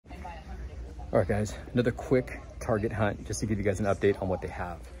All right, guys, another quick Target hunt just to give you guys an update on what they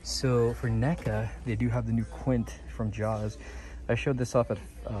have. So for Neca, they do have the new Quint from Jaws. I showed this off at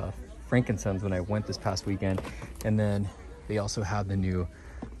Frankenson's when I went this past weekend. And then they also have the new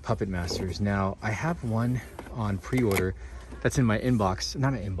Puppet Masters. Now, I have one on pre-order that's in my inbox,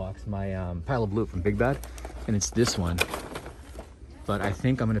 not my inbox, my pile of blue from Big Bad. And it's this one. But I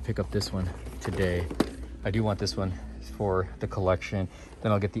think I'm gonna pick up this one today. I do want this one for the collection.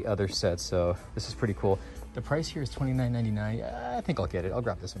 Then I'll get the other set. So this is pretty cool. The price here is $29.99. I think I'll get it. I'll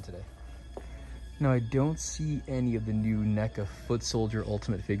grab this one today. Now, I don't see any of the new NECA Foot Soldier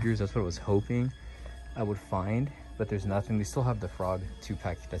Ultimate figures. That's what I was hoping I would find, but there's nothing. They still have the Frog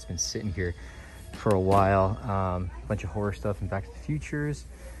 2-pack that's been sitting here for a while. A bunch of horror stuff and Back to the Futures.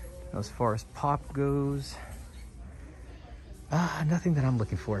 As far as pop goes, nothing that I'm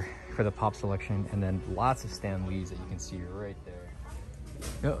looking for the pop selection. And then lots of Stan Lees that you can see right there.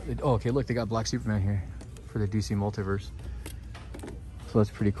 Oh, okay, look, they got Black Superman here for the DC Multiverse. So that's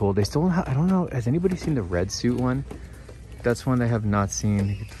pretty cool. They still have, I don't know, has anybody seen the red suit one? That's one I have not seen.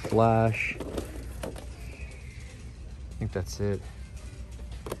 You get the Flash. I think that's it.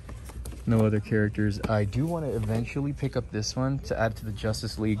 No other characters. I do want to eventually pick up this one to add to the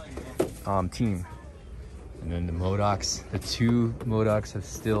Justice League team. And then the MODOKs, the two MODOKs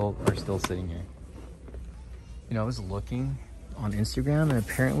are still sitting here. You know, I was looking on Instagram and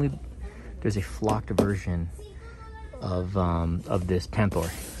apparently there's a flocked version of this Panther.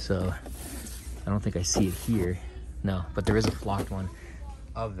 So I don't think I see it here. No, but there is a flocked one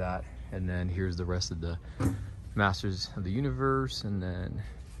of that. And then here's the rest of the Masters of the Universe and then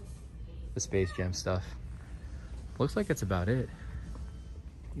the Space Jam stuff. Looks like it's about it.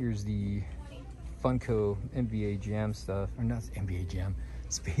 Here's the Funko NBA Jam stuff, or not NBA Jam,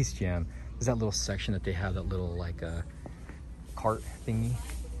 Space Jam. There's that little section that they have, that little like cart thingy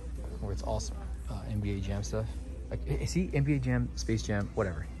where it's all NBA Jam stuff. Like, see, NBA Jam, Space Jam,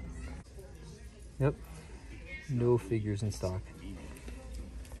 whatever. Yep, no figures in stock.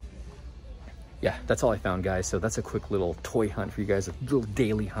 Yeah, that's all I found, guys. So that's a quick little toy hunt for you guys, a little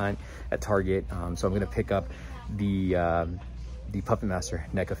daily hunt at Target. So I'm gonna pick up the Puppet Master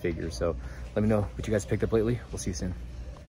NECA figure. So let me know what you guys picked up lately. We'll see you soon.